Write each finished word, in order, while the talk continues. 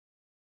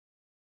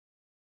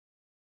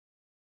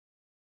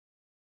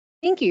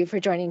Thank you for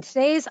joining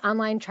today's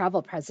online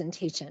travel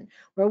presentation,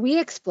 where we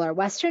explore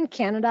Western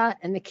Canada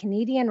and the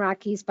Canadian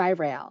Rockies by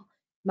rail.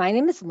 My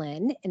name is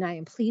Lynn, and I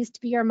am pleased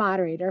to be your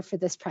moderator for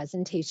this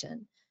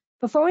presentation.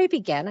 Before we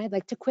begin, I'd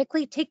like to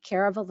quickly take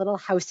care of a little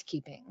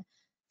housekeeping.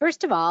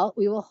 First of all,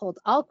 we will hold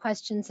all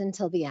questions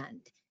until the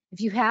end. If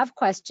you have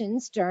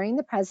questions during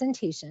the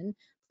presentation,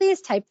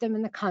 please type them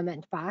in the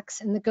comment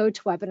box in the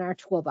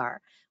GoToWebinar toolbar.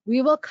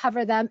 We will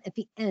cover them at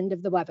the end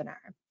of the webinar.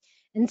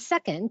 And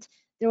second,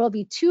 there will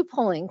be 2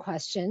 polling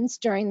questions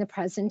during the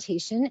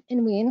presentation,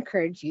 and we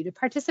encourage you to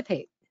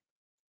participate.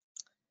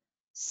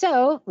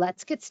 So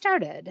let's get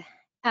started.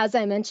 As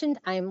I mentioned,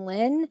 I'm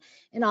Lynn,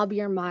 and I'll be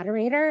your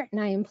moderator, and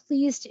I am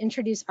pleased to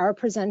introduce our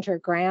presenter,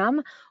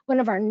 Graham, one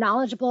of our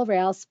knowledgeable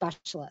rail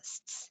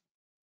specialists.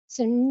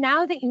 So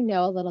now that you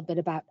know a little bit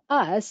about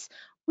us,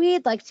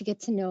 we'd like to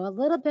get to know a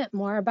little bit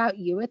more about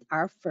you with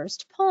our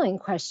first polling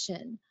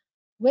question,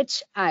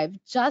 which I've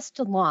just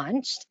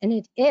launched, and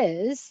it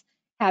is,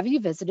 have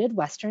you visited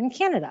Western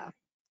Canada?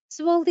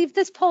 So we'll leave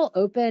this poll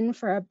open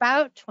for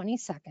about 20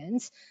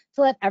 seconds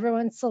to let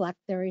everyone select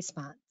their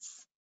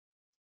response.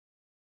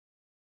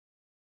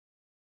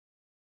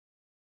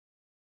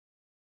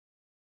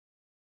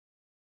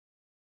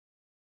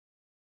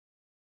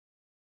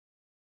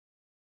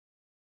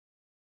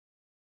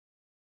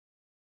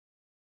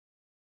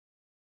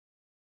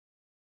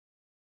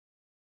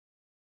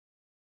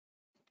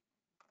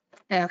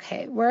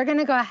 Okay, we're going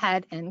to go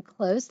ahead and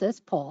close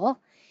this poll.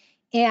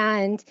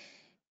 And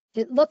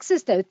it looks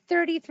as though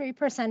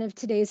 33% of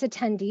today's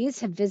attendees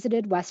have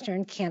visited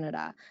Western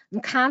Canada. I'm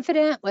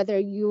confident whether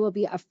you will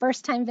be a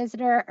first-time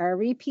visitor or a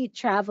repeat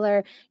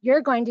traveler, you're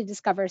going to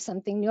discover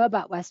something new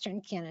about Western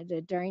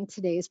Canada during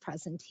today's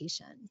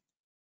presentation.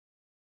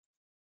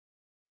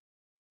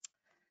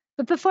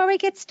 But before we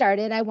get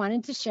started, I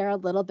wanted to share a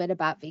little bit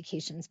about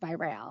Vacations by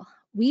Rail.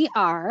 We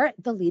are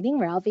the leading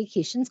rail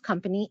vacations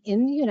company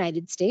in the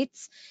United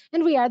States,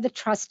 and we are the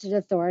trusted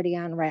authority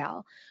on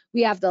rail.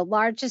 We have the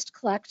largest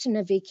collection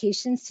of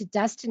vacations to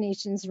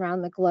destinations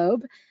around the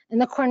globe, and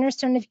the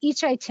cornerstone of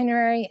each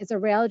itinerary is a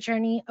rail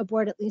journey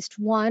aboard at least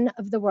one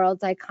of the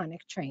world's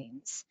iconic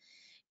trains.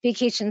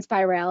 Vacations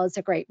by Rail is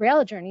a great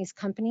rail journeys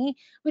company,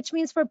 which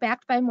means we're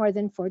backed by more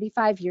than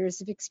 45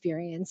 years of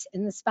experience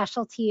in the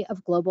specialty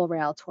of global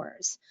rail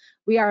tours.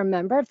 We are a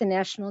member of the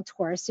National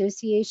Tour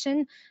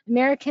Association,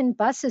 American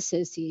Bus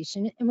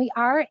Association, and we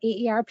are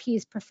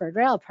AARP's preferred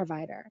rail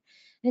provider.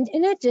 And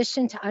in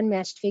addition to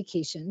unmatched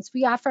vacations,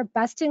 we offer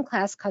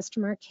best-in-class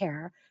customer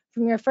care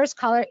from your first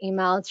call or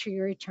email to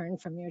your return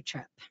from your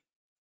trip.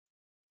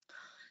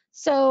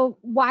 So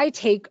why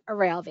take a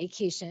rail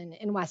vacation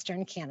in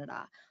Western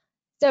Canada?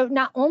 So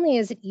not only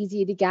is it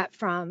easy to get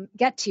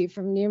to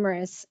from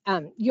numerous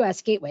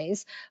US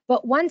gateways,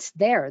 but once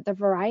there, the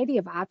variety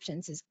of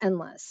options is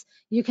endless.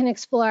 You can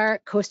explore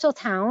coastal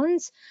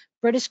towns,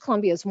 British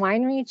Columbia's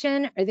wine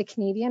region, or the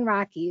Canadian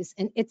Rockies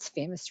and its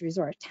famous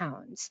resort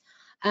towns.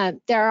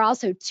 There are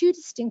also 2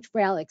 distinct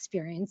rail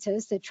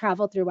experiences that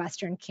travel through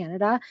Western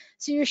Canada,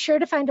 so you're sure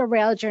to find a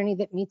rail journey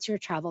that meets your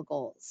travel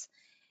goals.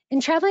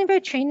 And traveling by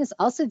train is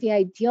also the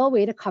ideal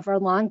way to cover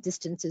long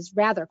distances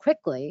rather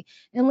quickly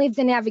and leave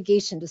the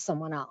navigation to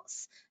someone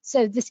else.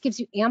 So this gives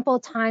you ample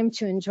time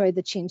to enjoy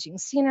the changing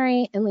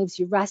scenery and leaves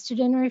you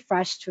rested and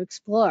refreshed to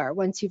explore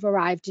once you've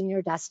arrived in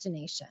your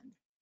destination.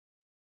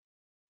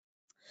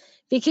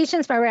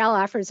 Vacations by Rail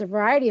offers a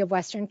variety of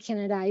Western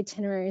Canada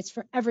itineraries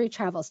for every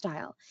travel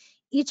style.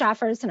 Each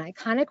offers an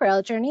iconic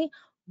rail journey,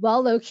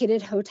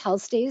 well-located hotel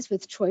stays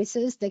with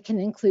choices that can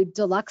include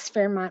deluxe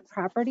Fairmont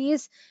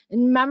properties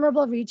and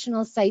memorable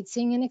regional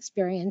sightseeing and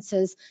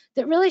experiences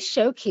that really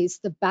showcase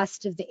the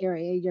best of the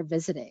area you're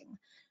visiting.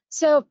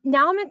 So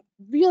now I'm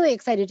really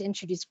excited to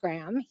introduce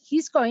Graham.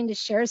 He's going to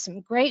share some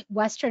great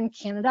Western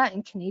Canada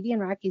and Canadian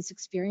Rockies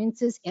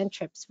experiences and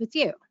trips with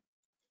you.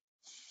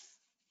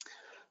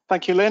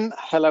 Thank you, Lynn.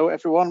 Hello,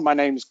 everyone. My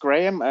name is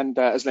Graham, and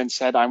as Lynn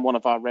said, I'm one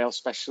of our rail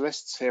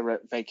specialists here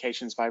at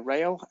Vacations by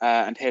Rail,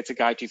 and here to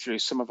guide you through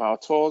some of our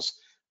tours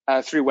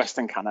through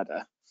Western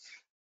Canada.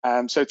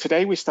 So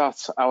today we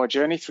start our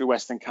journey through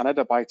Western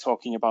Canada by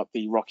talking about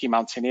the Rocky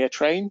Mountaineer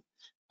train.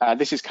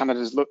 This is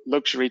Canada's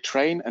luxury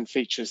train and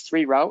features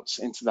 3 routes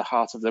into the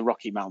heart of the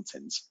Rocky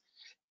Mountains.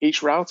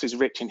 Each route is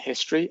rich in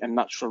history and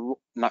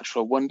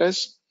natural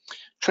wonders.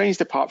 Trains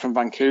depart from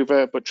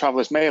Vancouver, but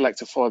travellers may elect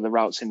to follow the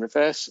routes in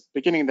reverse,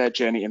 beginning their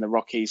journey in the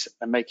Rockies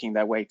and making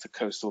their way to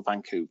coastal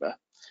Vancouver.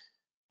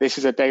 This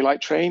is a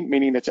daylight train,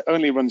 meaning that it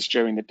only runs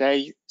during the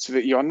day so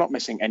that you are not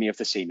missing any of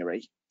the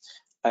scenery.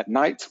 At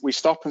night, we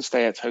stop and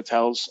stay at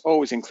hotels,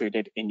 always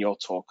included in your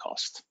tour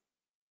cost.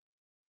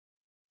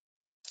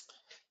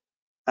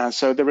 And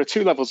so there are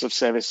 2 levels of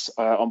service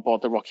on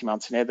board the Rocky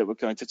Mountaineer that we're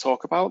going to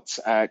talk about,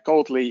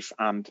 Gold Leaf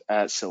and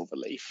Silver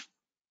Leaf.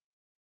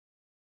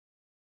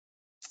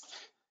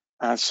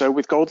 So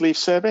with Gold Leaf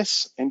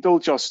service,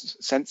 indulge your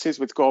senses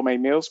with gourmet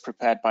meals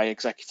prepared by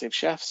executive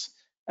chefs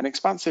and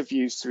expansive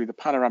views through the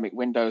panoramic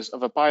windows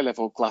of a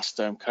bi-level glass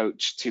dome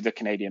coach to the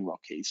Canadian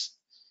Rockies.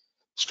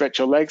 Stretch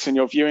your legs and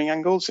your viewing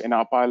angles in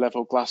our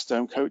bi-level glass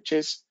dome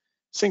coaches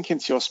Sink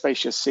into your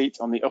spacious seat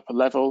on the upper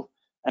level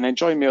and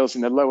enjoy meals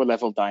in the lower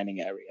level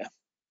dining area.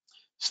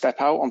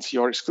 Step out onto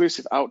your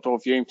exclusive outdoor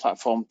viewing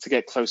platform to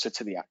get closer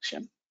to the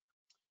action.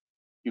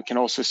 You can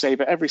also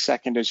savor every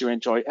second as you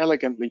enjoy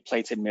elegantly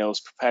plated meals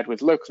prepared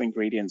with local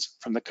ingredients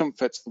from the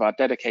comfort of our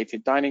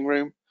dedicated dining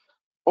room,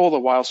 all the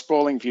while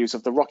sprawling views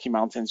of the Rocky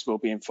Mountains will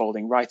be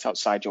unfolding right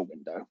outside your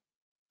window.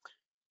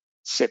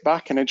 Sit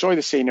back and enjoy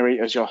the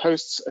scenery as your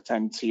hosts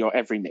attend to your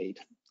every need,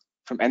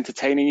 from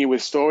entertaining you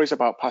with stories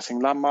about passing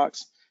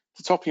landmarks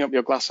to topping up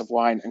your glass of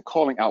wine and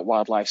calling out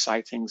wildlife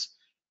sightings.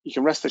 You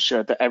can rest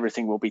assured that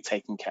everything will be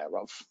taken care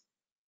of.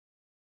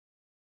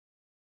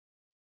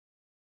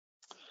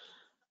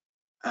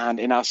 And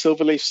in our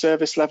Silverleaf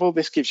service level,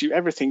 this gives you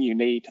everything you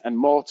need and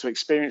more to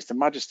experience the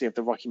majesty of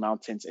the Rocky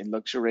Mountains in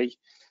luxury.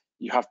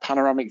 You have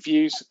panoramic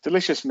views,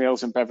 delicious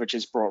meals and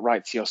beverages brought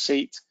right to your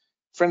seat,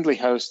 friendly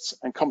hosts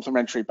and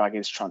complimentary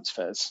baggage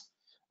transfers,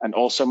 and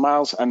also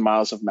miles and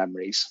miles of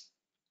memories.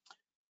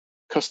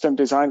 Custom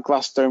designed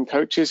glass dome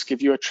coaches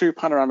give you a true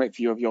panoramic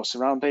view of your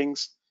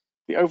surroundings.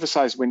 The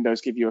oversized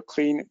windows give you a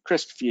clean,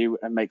 crisp view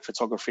and make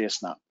photography a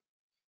snap.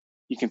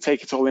 You can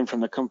take it all in from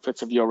the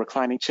comfort of your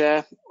reclining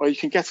chair, or you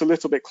can get a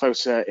little bit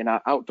closer in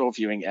our outdoor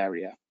viewing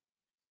area.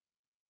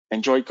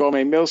 Enjoy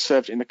gourmet meals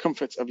served in the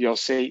comfort of your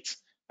seat,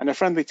 and a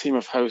friendly team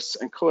of hosts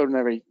and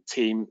culinary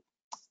team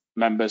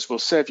members will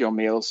serve your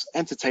meals,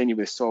 entertain you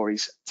with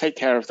stories, take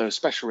care of those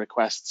special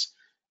requests,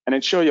 and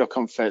ensure your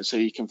comfort so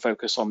you can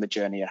focus on the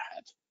journey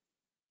ahead.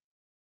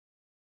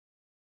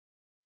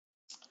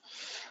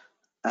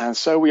 And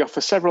so we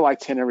offer several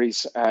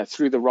itineraries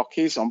through the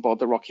Rockies on board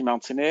the Rocky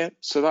Mountaineer,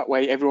 so that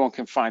way everyone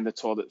can find the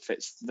tour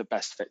that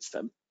best fits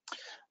them.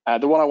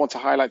 The one I want to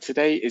highlight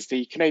today is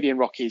the Canadian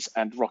Rockies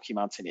and Rocky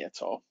Mountaineer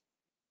Tour.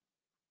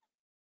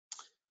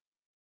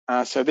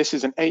 So this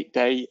is an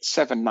 8-day,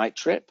 7-night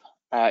trip.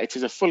 It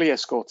is a fully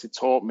escorted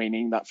tour,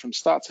 meaning that from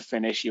start to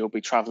finish, you'll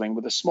be traveling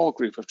with a small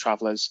group of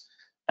travelers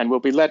and will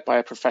be led by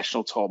a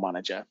professional tour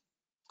manager.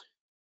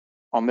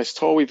 On this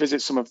tour, we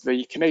visit some of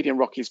the Canadian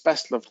Rockies'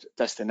 best loved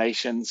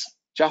destinations,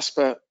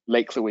 Jasper,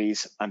 Lake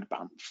Louise, and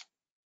Banff.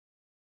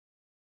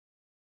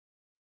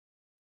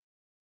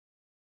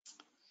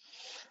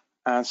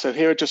 And so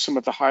here are just some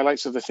of the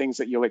highlights of the things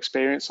that you'll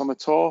experience on the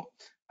tour,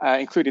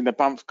 including the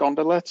Banff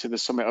gondola to the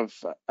summit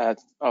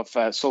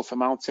of Sulphur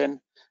Mountain,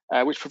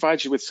 which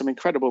provides you with some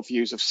incredible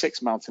views of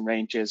 6 mountain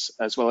ranges,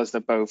 as well as the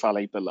Bow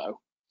Valley below.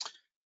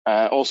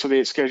 Also the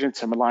excursion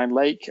to Moline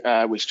Lake,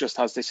 which just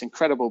has this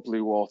incredible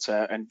blue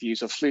water and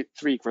views of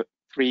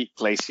three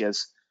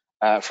glaciers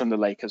from the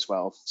lake as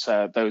well.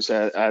 So those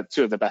are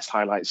 2 of the best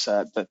highlights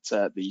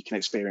that you can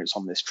experience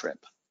on this trip.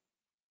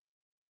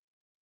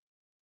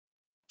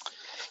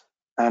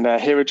 And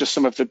here are just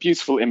some of the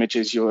beautiful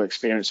images you'll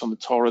experience on the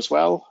tour as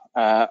well.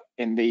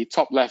 In the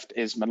top left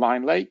is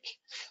Moline Lake.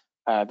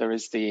 There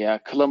is the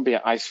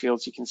Columbia ice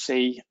fields you can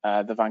see,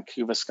 the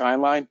Vancouver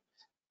skyline.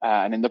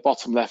 And in the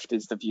bottom left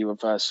is the view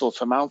of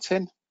Sulphur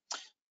Mountain.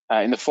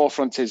 In the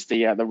forefront is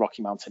the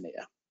Rocky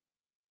Mountaineer.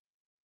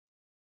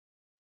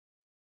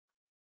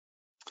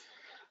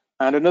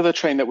 And another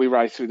train that we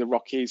ride through the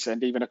Rockies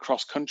and even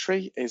across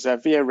country is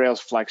Via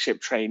Rail's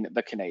flagship train,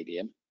 the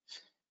Canadian.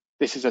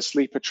 This is a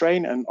sleeper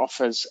train and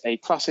offers a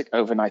classic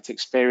overnight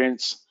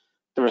experience.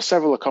 There are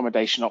several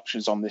accommodation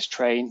options on this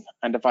train,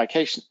 and a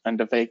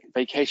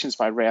Vacations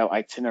by Rail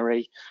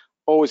itinerary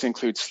always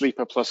includes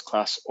Sleeper Plus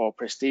class or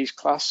Prestige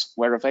class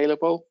where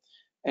available,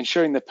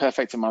 ensuring the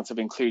perfect amount of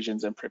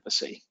inclusions and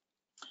privacy.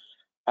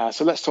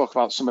 So let's talk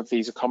about some of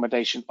these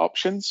accommodation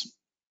options.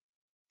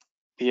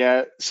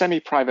 The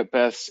semi-private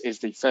berths is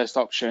the first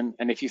option,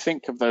 and if you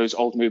think of those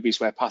old movies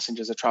where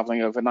passengers are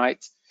traveling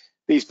overnight,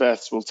 these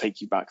berths will take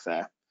you back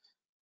there.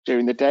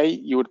 During the day,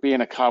 you would be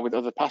in a car with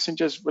other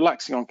passengers,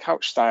 relaxing on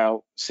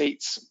couch-style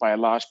seats by a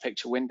large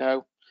picture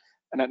window.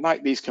 And at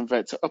night, these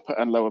convert to upper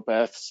and lower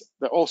berths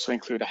that also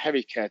include a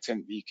heavy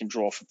curtain that you can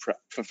draw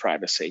for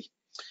privacy.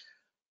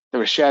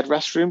 There are shared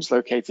restrooms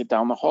located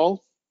down the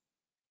hall.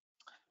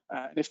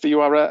 And if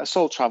you are a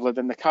sole traveler,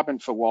 then the cabin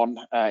for one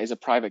is a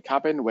private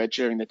cabin where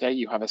during the day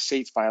you have a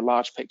seat by a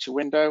large picture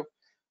window,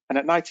 and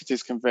at night it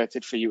is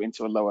converted for you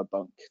into a lower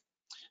bunk.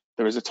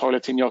 There is a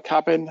toilet in your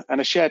cabin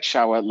and a shared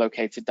shower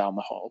located down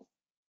the hall.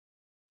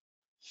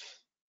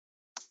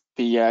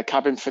 The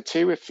cabin for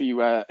 2, if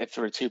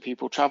there are 2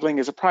 people traveling,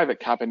 is a private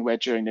cabin where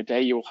during the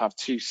day you will have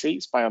 2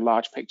 seats by a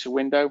large picture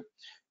window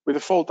with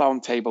a fold-down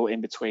table in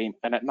between,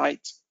 and at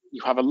night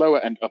you have a lower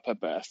and upper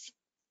berth.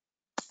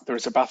 There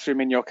is a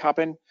bathroom in your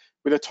cabin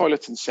with a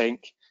toilet and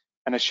sink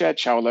and a shared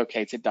shower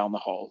located down the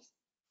hall.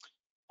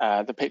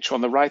 The picture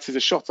on the right is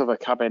a shot of a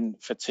cabin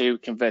for 2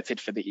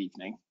 converted for the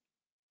evening.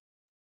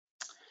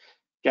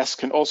 Guests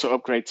can also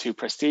upgrade to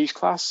Prestige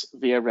class,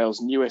 Via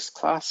Rail's newest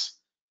class.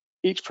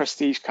 Each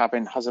Prestige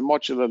cabin has a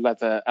modular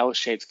leather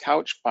L-shaped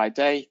couch by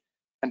day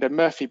and a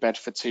Murphy bed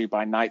for 2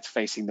 by night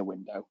facing the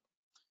window.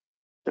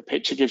 The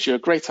picture gives you a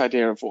great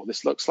idea of what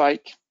this looks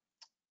like.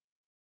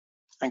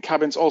 And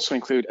cabins also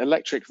include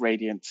electric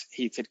radiant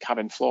heated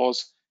cabin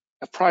floors,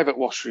 a private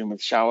washroom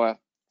with shower,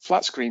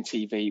 flat screen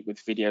TV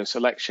with video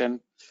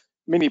selection,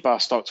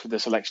 minibar stocks with a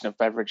selection of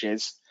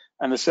beverages,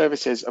 and the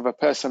services of a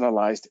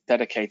personalized,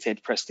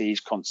 dedicated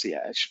prestige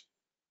concierge.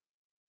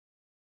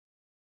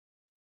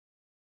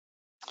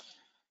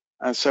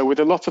 And so with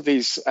a lot of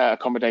these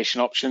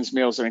accommodation options,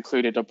 meals are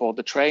included aboard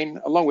the train,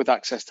 along with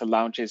access to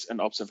lounges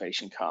and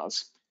observation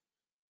cars.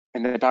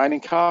 In the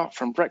dining car,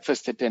 from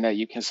breakfast to dinner,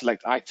 you can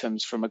select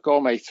items from a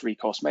gourmet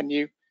 3-course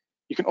menu.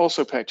 You can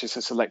also purchase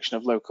a selection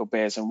of local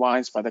beers and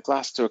wines by the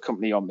glass to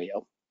accompany your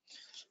meal.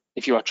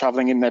 If you are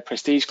traveling in the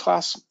prestige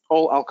class,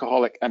 all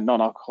alcoholic and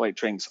non-alcoholic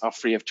drinks are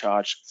free of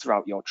charge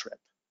throughout your trip.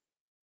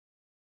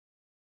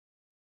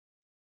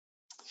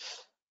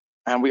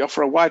 And we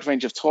offer a wide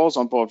range of tours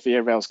on board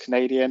Via Rail's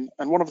Canadian,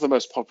 and one of the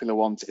most popular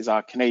ones is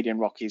our Canadian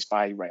Rockies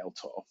by Rail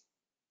tour.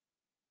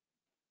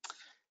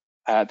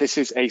 This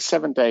is a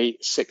 7-day,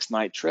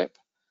 6-night trip,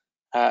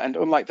 and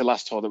unlike the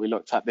last tour that we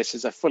looked at, this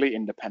is a fully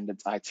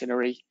independent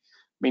itinerary,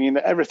 meaning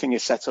that everything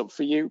is set up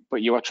for you,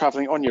 but you are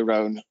traveling on your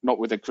own, not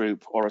with a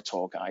group or a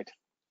tour guide.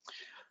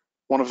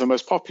 One of the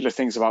most popular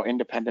things about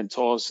independent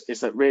tours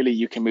is that really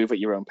you can move at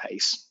your own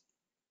pace.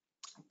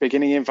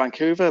 Beginning in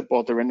Vancouver,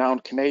 board the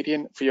renowned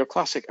Canadian for your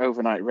classic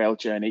overnight rail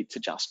journey to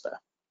Jasper.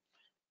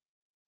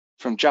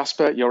 From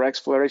Jasper, your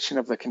exploration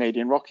of the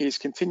Canadian Rockies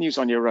continues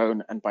on your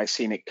own and by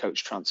scenic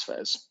coach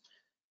transfers.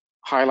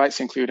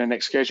 Highlights include an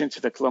excursion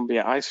to the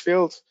Columbia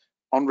Icefield,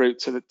 en route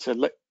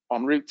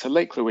to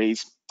Lake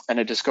Louise, and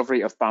a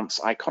discovery of Banff's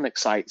iconic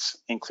sites,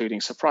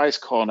 including Surprise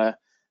Corner,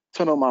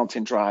 Tunnel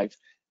Mountain Drive,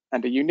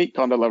 and a unique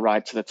gondola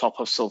ride to the top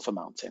of Sulphur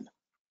Mountain.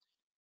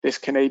 This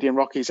Canadian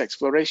Rockies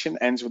exploration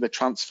ends with a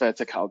transfer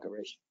to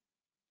Calgary.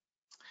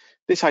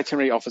 This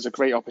itinerary offers a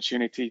great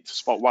opportunity to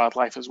spot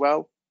wildlife as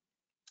well.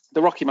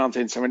 The Rocky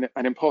Mountains are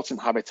an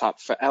important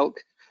habitat for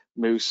elk,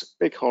 moose,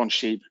 bighorn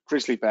sheep,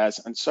 grizzly bears,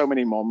 and so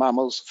many more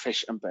mammals,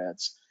 fish, and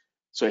birds.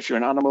 So if you're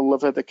an animal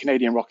lover, the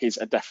Canadian Rockies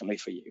are definitely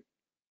for you.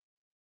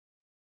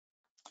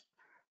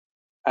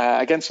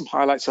 Again, some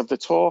highlights of the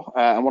tour,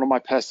 and one of my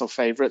personal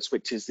favorites,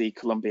 which is the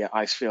Columbia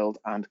Icefield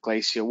and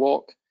Glacier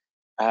Walk.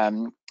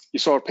 You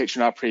saw a picture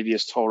in our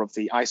previous tour of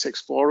the Ice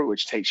Explorer,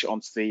 which takes you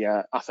onto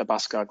the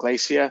Athabasca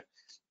Glacier,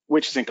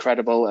 which is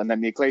incredible. And then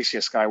the Glacier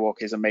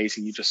Skywalk is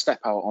amazing. You just step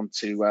out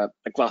onto a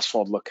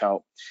glass-ford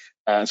lookout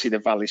and see the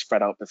valley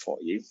spread out before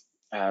you.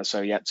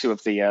 So yeah, two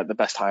of the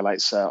best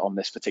highlights on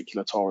this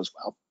particular tour as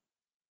well.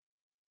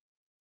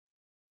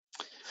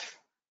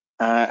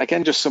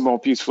 Again, just some more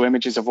beautiful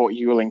images of what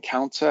you will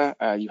encounter.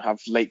 You have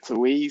Lake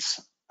Louise,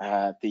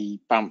 the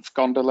Banff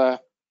Gondola,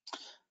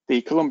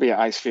 the Columbia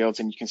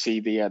Icefields, and you can see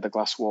the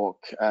glass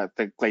walk,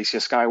 the Glacier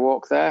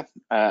Skywalk there,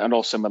 and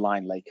also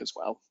Malign Lake as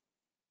well.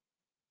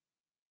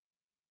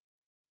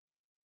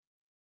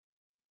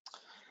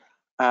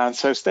 And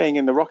so staying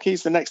in the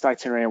Rockies, the next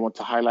itinerary I want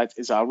to highlight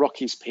is our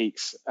Rockies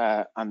Peaks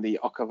and the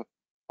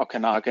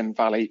Okanagan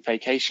Valley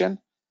vacation.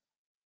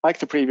 Like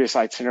the previous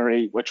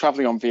itinerary, we're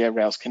traveling on Via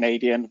Rail's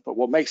Canadian, but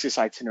what makes this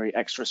itinerary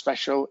extra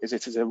special is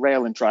it is a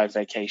rail and drive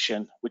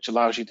vacation, which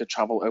allows you to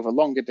travel over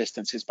longer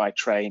distances by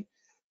train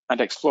and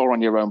explore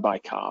on your own by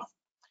car.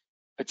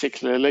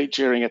 Particularly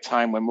during a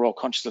time when we're all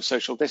conscious of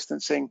social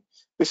distancing,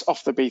 this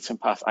off the beaten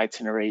path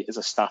itinerary is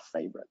a staff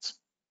favorite.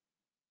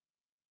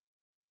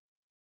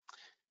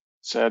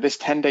 So this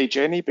 10-day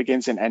journey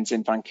begins and ends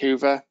in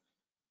Vancouver.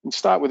 We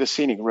start with a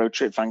scenic road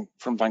trip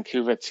from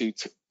Vancouver to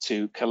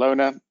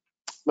Kelowna,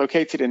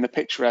 located in the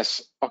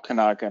picturesque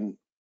Okanagan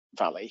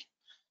Valley.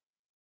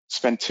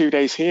 Spend 2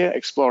 days here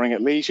exploring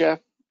at leisure.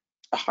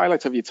 A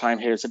highlight of your time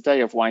here is a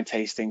day of wine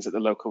tastings at the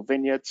local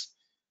vineyards,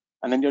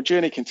 and then your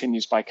journey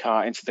continues by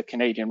car into the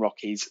Canadian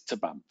Rockies to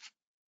Banff.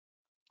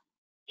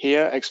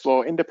 Here,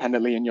 explore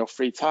independently in your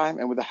free time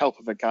and with the help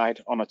of a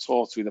guide on a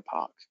tour through the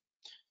park.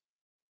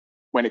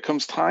 When it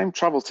comes time,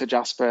 travel to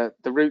Jasper.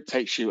 The route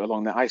takes you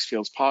along the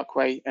Icefields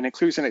Parkway and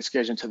includes an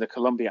excursion to the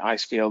Columbia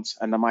Icefields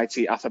and the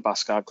mighty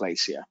Athabasca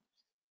Glacier.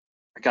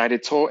 A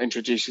guided tour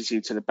introduces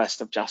you to the best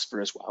of Jasper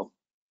as well.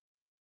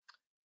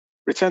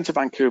 Return to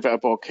Vancouver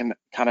aboard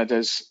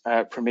Canada's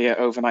premier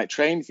overnight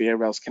train, Via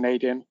Rail's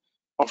Canadian,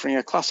 offering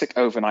a classic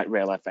overnight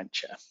rail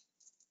adventure.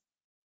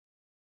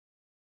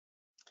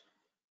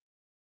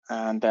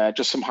 And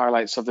just some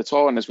highlights of the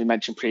tour. And as we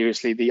mentioned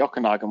previously, the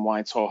Okanagan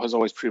Wine Tour has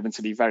always proven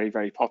to be very,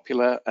 very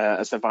popular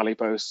as the valley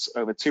boasts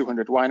over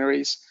 200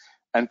 wineries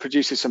and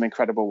produces some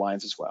incredible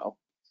wines as well.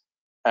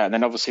 And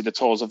then obviously the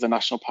tours of the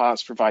national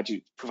parks provide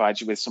you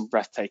with some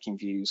breathtaking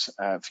views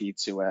for you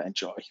to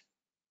enjoy.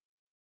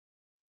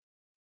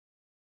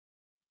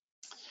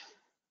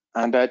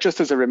 And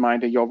just as a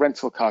reminder, your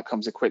rental car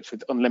comes equipped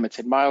with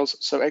unlimited miles,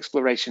 so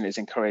exploration is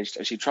encouraged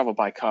as you travel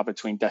by car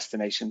between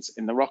destinations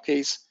in the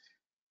Rockies.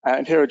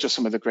 And here are just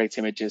some of the great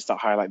images that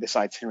highlight this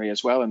itinerary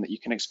as well and that you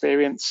can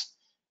experience.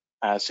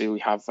 So we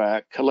have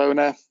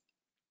Kelowna,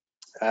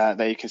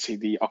 there you can see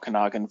the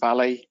Okanagan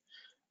Valley,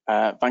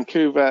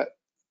 Vancouver,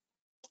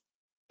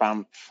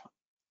 Banff,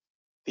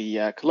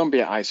 the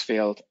Columbia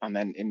Icefield, and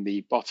then in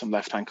the bottom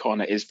left-hand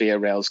corner is Via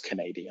Rail's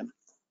Canadian.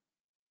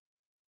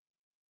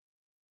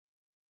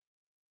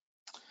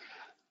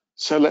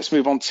 So let's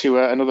move on to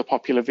another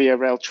popular Via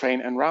Rail train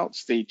and route,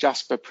 the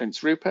Jasper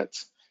Prince Rupert.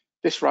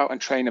 This route and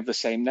train of the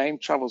same name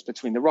travels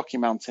between the Rocky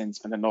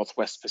Mountains and the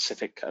Northwest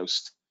Pacific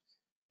coast.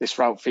 This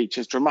route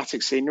features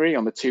dramatic scenery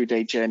on the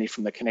 2-day journey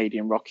from the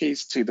Canadian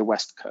Rockies to the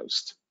West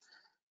Coast.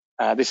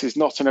 This is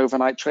not an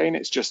overnight train,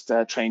 it's just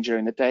a train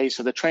during the day.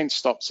 So the train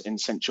stops in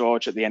St.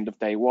 George at the end of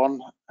day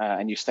 1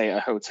 and you stay at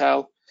a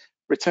hotel,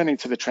 returning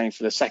to the train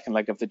for the second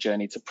leg of the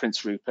journey to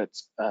Prince Rupert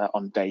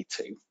on day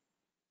 2.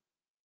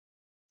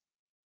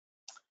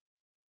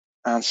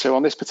 And so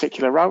on this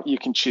particular route, you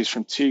can choose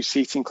from 2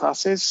 seating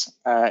classes.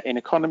 In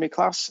economy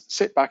class,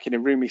 sit back in a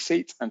roomy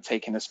seat and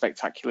take in the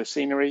spectacular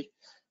scenery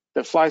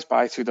that flies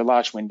by through the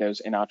large windows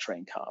in our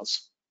train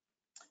cars.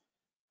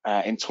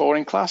 In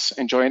touring class,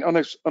 enjoy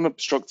an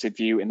unobstructed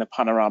view in the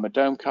panorama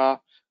dome car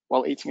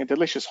while eating a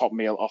delicious hot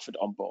meal offered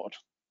on board.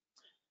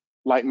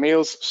 Light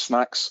meals,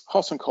 snacks,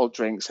 hot and cold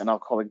drinks, and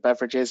alcoholic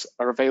beverages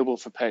are available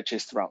for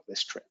purchase throughout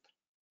this trip.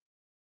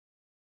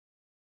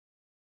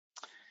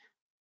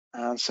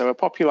 And so a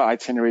popular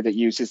itinerary that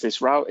uses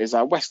this route is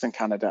our Western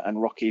Canada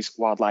and Rockies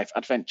Wildlife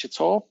Adventure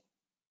Tour.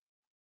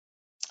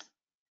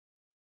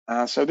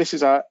 So this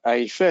is a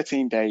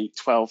 13-day,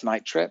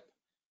 12-night trip.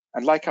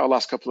 And like our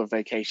last couple of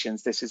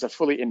vacations, this is a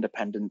fully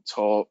independent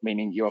tour,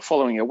 meaning you are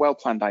following a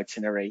well-planned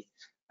itinerary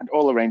and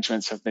all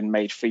arrangements have been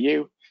made for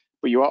you,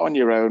 but you are on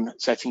your own,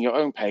 setting your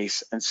own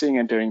pace and seeing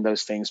and doing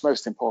those things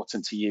most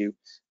important to you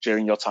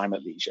during your time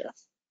at leisure.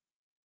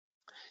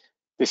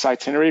 This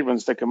itinerary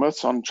runs the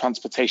gamut on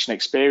transportation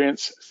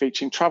experience,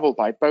 featuring travel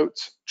by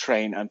boat,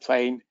 train and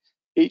plane,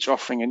 each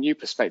offering a new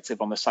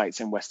perspective on the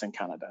sights in Western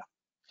Canada.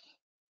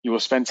 You will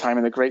spend time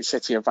in the great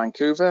city of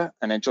Vancouver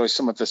and enjoy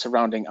some of the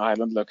surrounding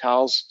island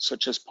locales,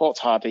 such as Port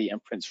Hardy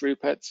and Prince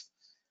Rupert.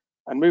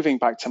 And moving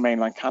back to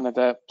mainland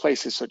Canada,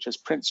 places such as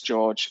Prince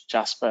George,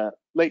 Jasper,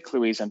 Lake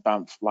Louise and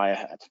Banff lie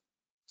ahead.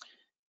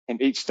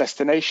 In each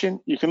destination,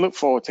 you can look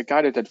forward to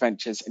guided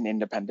adventures and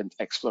independent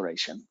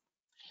exploration.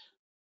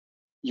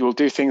 You will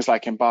do things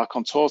like embark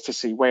on tours to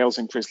see whales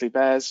and grizzly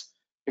bears,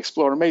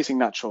 explore amazing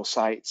natural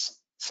sights,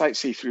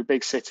 sightsee through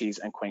big cities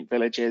and quaint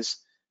villages,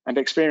 and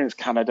experience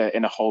Canada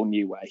in a whole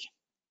new way.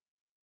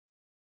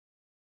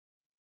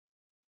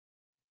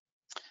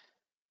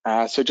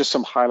 So just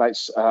some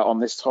highlights on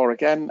this tour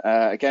again.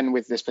 Again,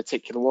 with this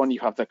particular one,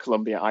 you have the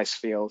Columbia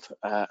Icefield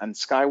and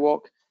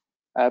Skywalk,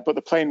 but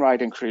the plane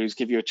ride and cruise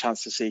give you a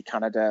chance to see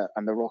Canada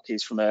and the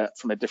Rockies from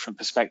a different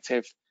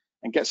perspective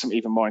and get some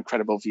even more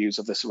incredible views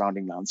of the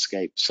surrounding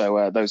landscape.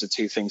 So those are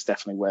 2 things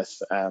definitely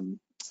worth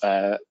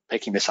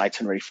picking this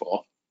itinerary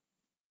for.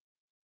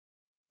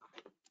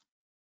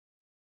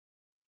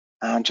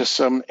 And just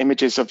some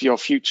images of your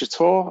future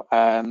tour.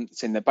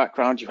 It's in the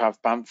background, you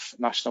have Banff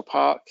National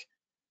Park,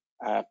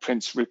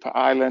 Prince Rupert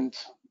Island,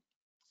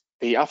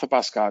 the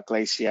Athabasca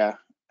Glacier,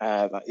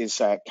 that is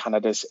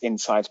Canada's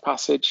Inside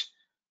Passage,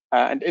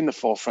 and in the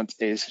forefront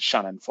is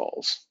Shannon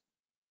Falls.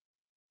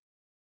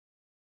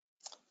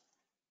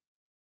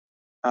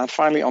 And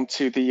finally, on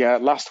to the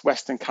last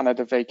Western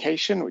Canada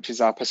vacation, which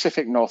is our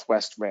Pacific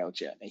Northwest rail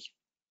journey.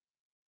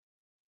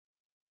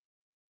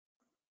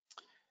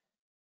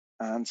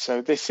 And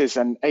so this is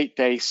an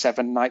 8-day,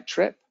 7-night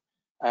trip.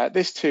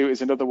 This too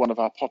is another one of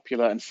our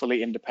popular and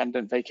fully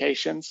independent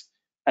vacations,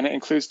 and it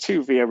includes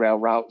 2 via rail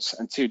routes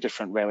and 2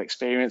 different rail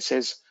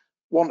experiences,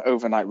 1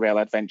 overnight rail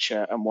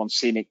adventure and 1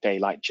 scenic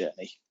daylight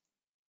journey.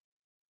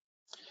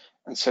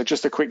 And so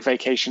just a quick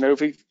vacation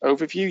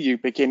overview. You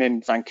begin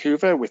in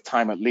Vancouver with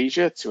time at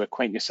leisure to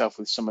acquaint yourself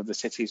with some of the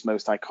city's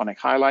most iconic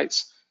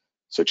highlights,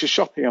 such as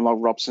shopping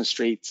along Robson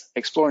Street,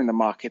 exploring the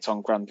market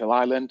on Granville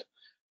Island,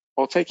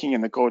 or taking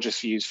in the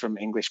gorgeous views from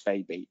English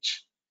Bay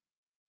Beach.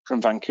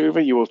 From Vancouver,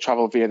 you will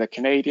travel via the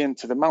Canadian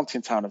to the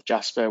mountain town of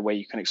Jasper, where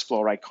you can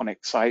explore iconic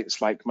sites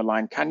like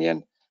Malign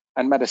Canyon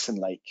and Medicine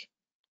Lake.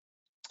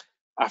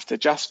 After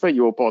Jasper,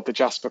 you will board the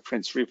Jasper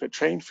Prince Rupert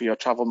train for your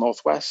travel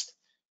northwest,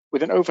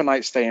 with an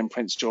overnight stay in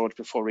Prince George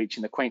before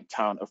reaching the quaint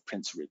town of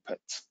Prince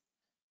Rupert.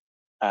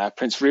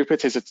 Prince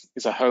Rupert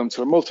is a home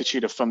to a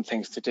multitude of fun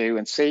things to do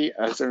and see,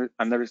 as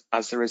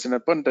there is an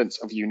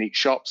abundance of unique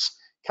shops,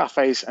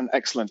 cafes, and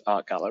excellent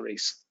art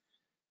galleries.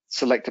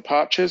 Select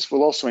departures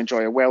will also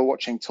enjoy a whale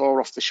watching tour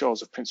off the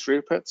shores of Prince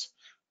Rupert,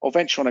 or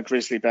venture on a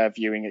grizzly bear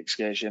viewing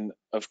excursion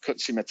of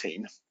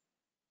Kutsumatine.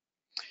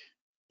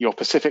 Your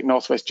Pacific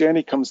Northwest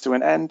journey comes to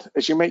an end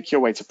as you make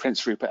your way to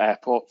Prince Rupert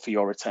Airport for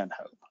your return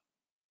home.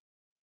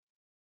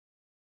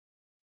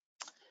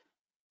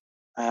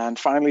 And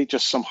finally,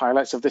 just some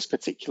highlights of this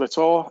particular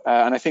tour.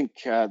 And I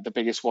think the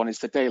biggest one is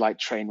the daylight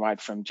train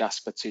ride from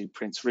Jasper to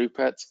Prince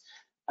Rupert.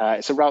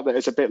 It's a route that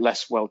is a bit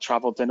less well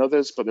traveled than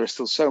others, but there are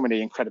still so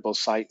many incredible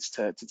sights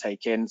to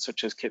take in,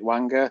 such as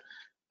Kitwanga,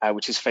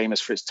 which is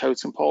famous for its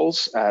totem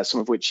poles,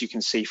 some of which you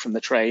can see from the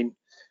train,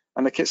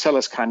 and the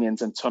Kitsellas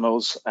canyons and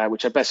tunnels,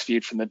 which are best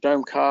viewed from the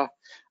dome car.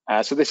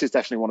 So this is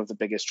definitely one of the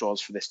biggest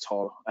draws for this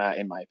tour,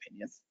 in my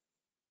opinion.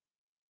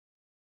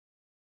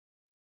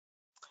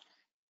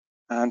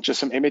 And just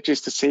some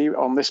images to see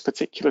on this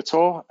particular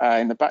tour.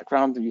 In the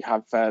background, you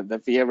have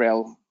the Via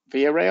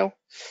Rail,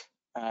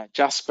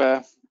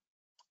 Jasper,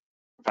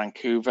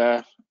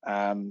 Vancouver.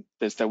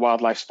 There's the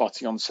wildlife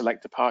spotting on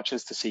select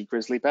departures to see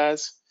grizzly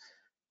bears.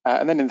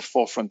 And then in the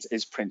forefront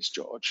is Prince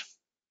George.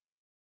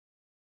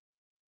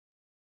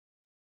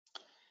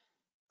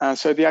 And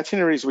so the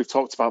itineraries we've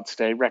talked about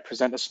today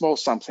represent a small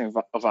sampling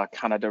of our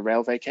Canada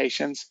rail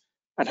vacations,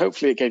 and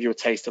hopefully it gave you a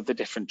taste of the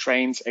different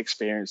trains,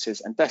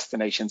 experiences, and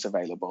destinations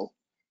available.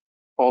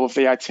 All of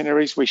the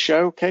itineraries we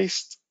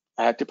showcased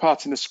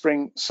depart in the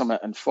spring, summer,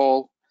 and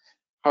fall.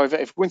 However,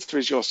 if winter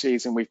is your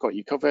season, we've got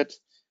you covered.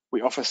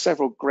 We offer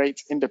several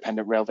great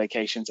independent rail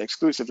vacations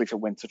exclusively for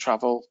winter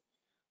travel.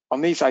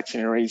 On these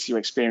itineraries, you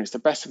experience the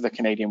best of the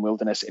Canadian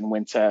wilderness in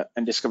winter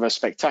and discover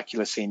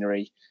spectacular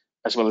scenery,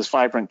 as well as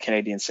vibrant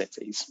Canadian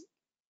cities.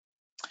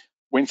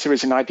 Winter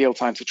is an ideal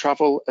time to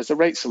travel as the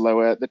rates are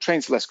lower, the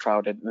trains are less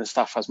crowded, and the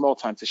staff has more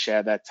time to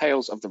share their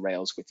tales of the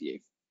rails with you.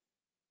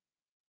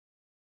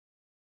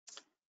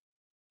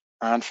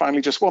 And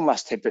finally, just one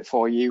last tidbit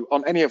for you.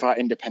 On any of our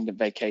independent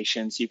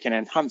vacations, you can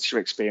enhance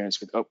your experience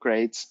with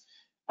upgrades.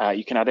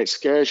 You can add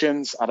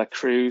excursions, add a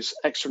cruise,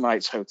 extra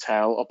nights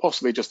hotel, or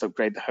possibly just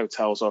upgrade the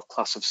hotels or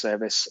class of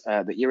service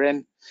that you're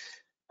in.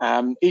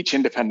 Each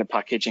independent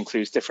package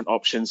includes different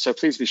options, so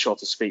please be sure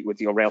to speak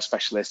with your rail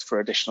specialist for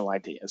additional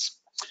ideas.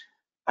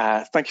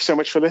 Thank you so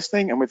much for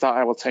listening, and with that,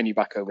 I will turn you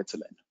back over to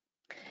Lynn.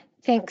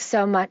 Thanks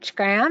so much,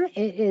 Graham.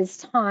 It is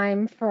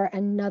time for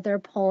another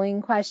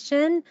polling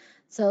question.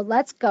 So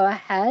let's go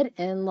ahead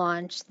and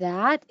launch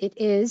that. It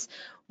is,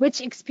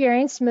 which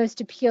experience most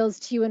appeals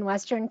to you in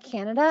Western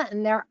Canada?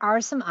 And there are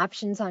some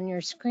options on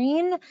your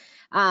screen,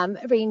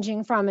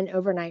 ranging from an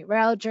overnight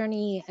rail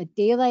journey, a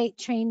daylight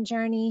train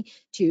journey,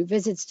 to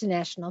visits to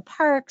national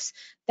parks,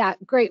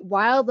 that great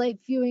wildlife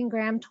viewing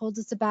Graham told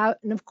us about,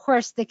 and of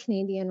course, the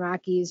Canadian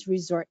Rockies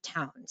resort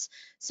towns.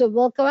 So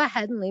we'll go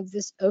ahead and leave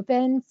this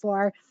open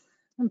for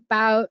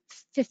about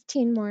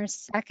 15 more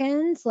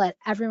seconds. Let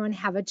everyone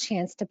have a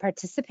chance to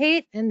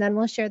participate, and then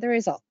we'll share the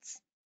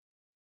results.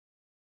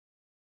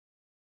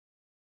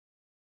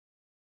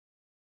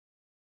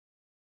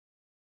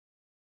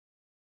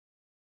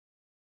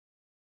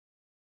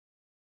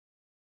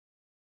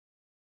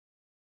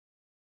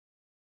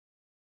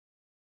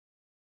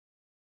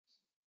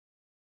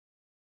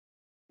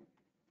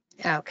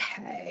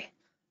 Okay,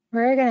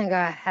 we're gonna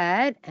go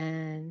ahead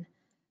and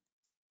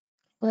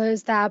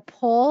close that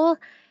poll.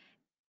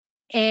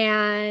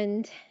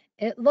 And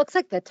it looks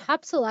like the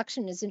top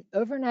selection is an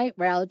overnight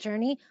rail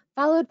journey,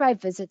 followed by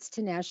visits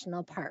to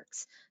national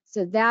parks.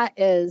 So that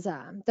is,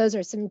 those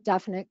are some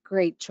definite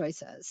great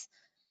choices.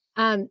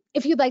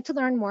 If you'd like to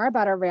learn more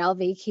about our rail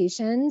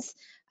vacations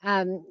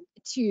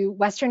to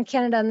Western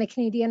Canada and the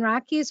Canadian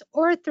Rockies,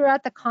 or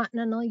throughout the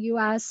continental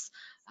US,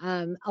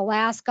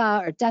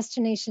 Alaska, or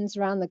destinations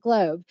around the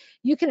globe,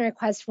 you can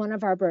request one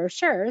of our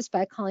brochures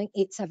by calling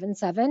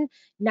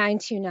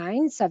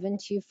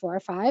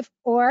 877-929-7245,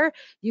 or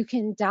you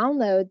can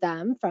download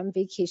them from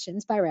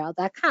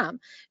vacationsbyrail.com.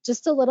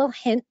 Just a little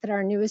hint that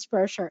our newest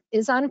brochure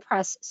is on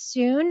press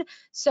soon.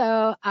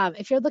 So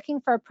if you're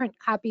looking for a print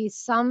copy,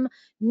 some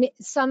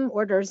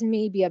orders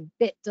may be a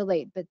bit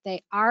delayed, but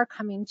they are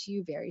coming to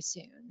you very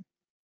soon.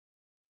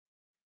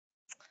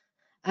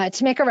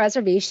 To make a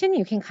reservation,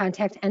 you can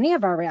contact any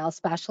of our rail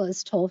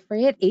specialists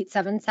toll-free at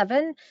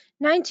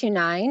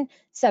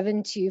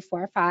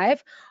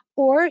 877-929-7245,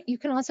 or you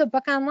can also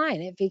book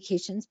online at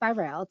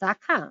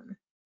vacationsbyrail.com.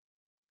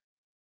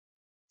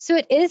 So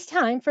it is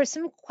time for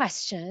some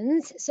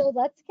questions. So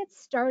let's get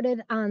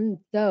started on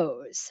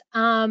those.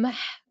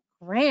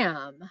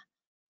 Graham,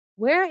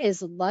 where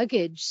is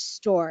luggage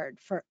stored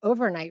for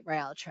overnight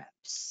rail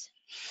trips?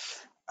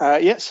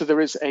 Yeah, so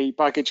there is a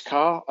baggage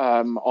car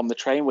on the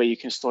train where you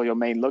can store your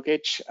main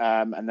luggage,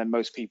 and then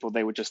most people,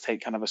 they would just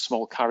take kind of a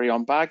small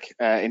carry-on bag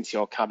into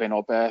your cabin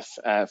or berth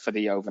for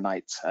the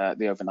overnight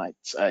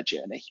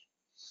journey.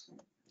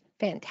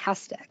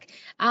 Fantastic.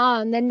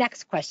 The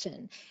next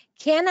question,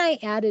 can I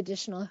add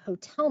additional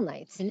hotel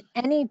nights in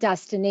any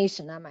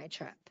destination on my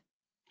trip?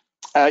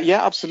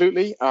 Yeah,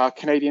 absolutely. Our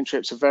Canadian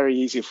trips are very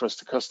easy for us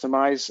to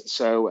customize.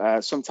 So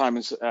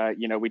sometimes,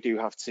 we do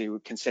have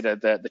to consider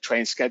the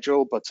train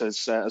schedule, but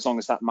as long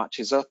as that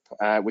matches up,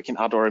 we can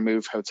add or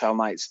remove hotel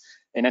nights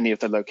in any of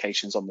the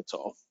locations on the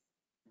tour.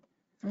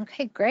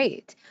 Okay,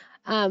 great.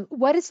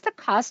 What is the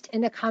cost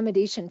and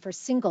accommodation for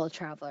single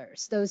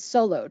travelers, those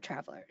solo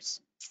travelers?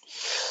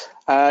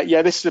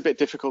 Yeah, this is a bit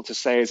difficult to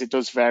say as it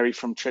does vary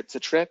from trip to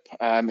trip.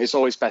 It's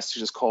always best to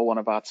just call one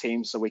of our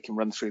teams so we can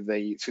run through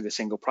the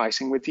single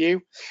pricing with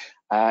you.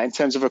 In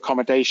terms of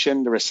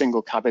accommodation, there are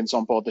single cabins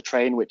on board the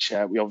train, which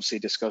we obviously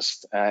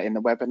discussed in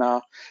the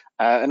webinar.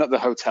 And at the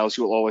hotels,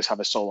 you will always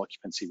have a sole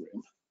occupancy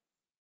room.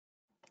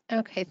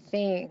 Okay,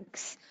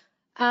 thanks.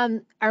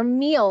 Are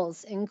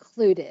meals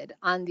included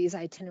on these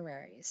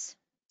itineraries?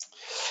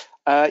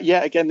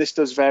 Yeah, again, this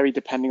does vary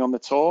depending on the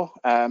tour.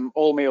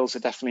 All meals are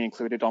definitely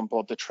included on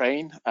board the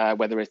train,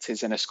 whether it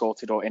is an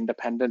escorted or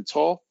independent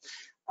tour.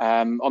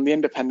 On the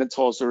independent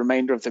tours, the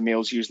remainder of the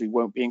meals usually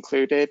won't be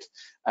included,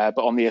 but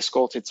on the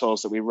escorted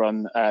tours that we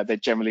run, there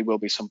generally will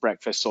be some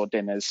breakfasts or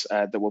dinners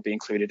that will be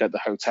included at the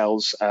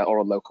hotels or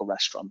a local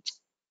restaurant.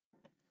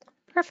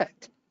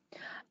 Perfect.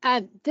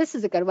 This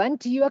is a good one.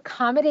 Do you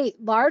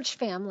accommodate large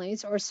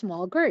families or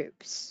small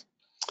groups?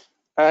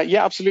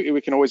 Yeah, absolutely.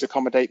 We can always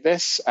accommodate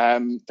this.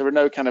 There are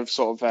no kind of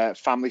sort of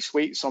family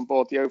suites on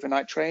board the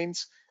overnight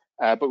trains,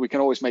 but we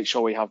can always make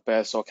sure we have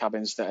berths or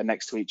cabins that are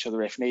next to each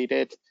other if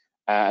needed.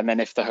 And then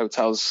if the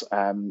hotels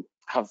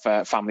have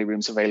family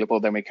rooms available,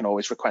 then we can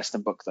always request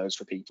and book those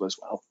for people as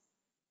well.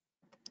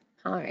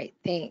 All right,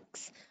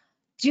 thanks.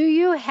 Do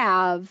you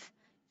have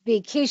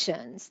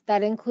vacations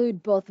that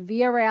include both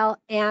Via Rail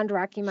and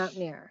Rocky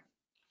Mountaineer?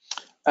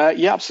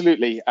 Yeah,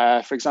 absolutely.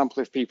 For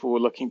example, if people were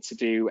looking to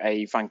do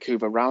a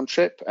Vancouver round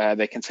trip,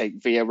 they can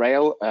take Via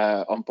Rail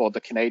on board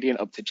the Canadian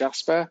up to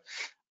Jasper,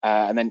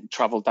 and then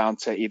travel down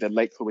to either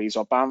Lake Louise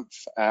or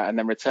Banff, and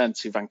then return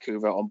to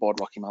Vancouver on board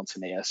Rocky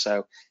Mountaineer.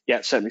 So, yeah,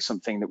 it's certainly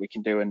something that we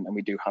can do, and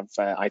we do have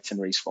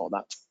itineraries for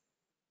that.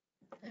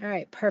 All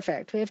right,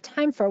 perfect. We have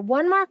time for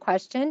one more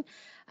question.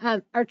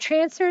 Are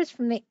transfers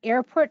from the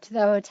airport to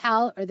the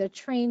hotel or the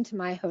train to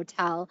my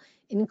hotel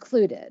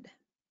included?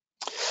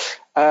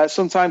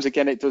 Sometimes,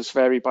 again, it does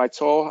vary by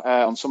tour.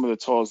 On some of the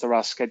tours, there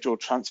are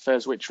scheduled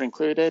transfers which are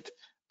included,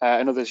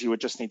 and others you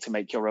would just need to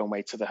make your own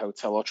way to the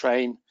hotel or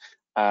train.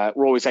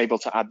 We're always able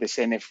to add this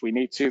in if we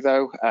need to,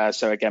 though.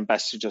 So again,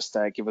 best to just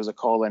give us a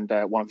call, and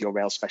one of your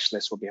rail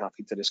specialists will be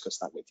happy to discuss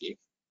that with you.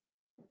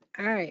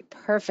 All right,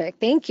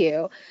 perfect. Thank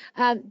you.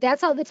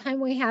 That's all the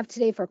time we have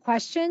today for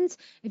questions.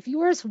 If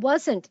yours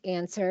wasn't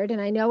answered, and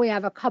I know we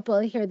have a couple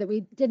here that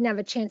we didn't have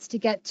a chance to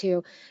get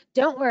to,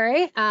 don't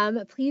worry.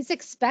 Please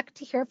expect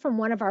to hear from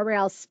one of our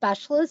rail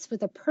specialists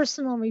with a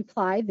personal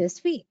reply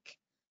this week.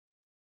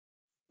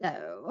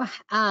 So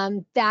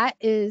that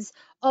is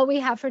all we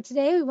have for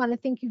today. We want to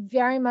thank you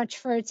very much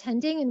for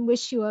attending and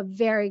wish you a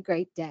very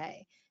great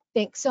day.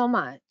 Thanks so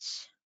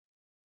much.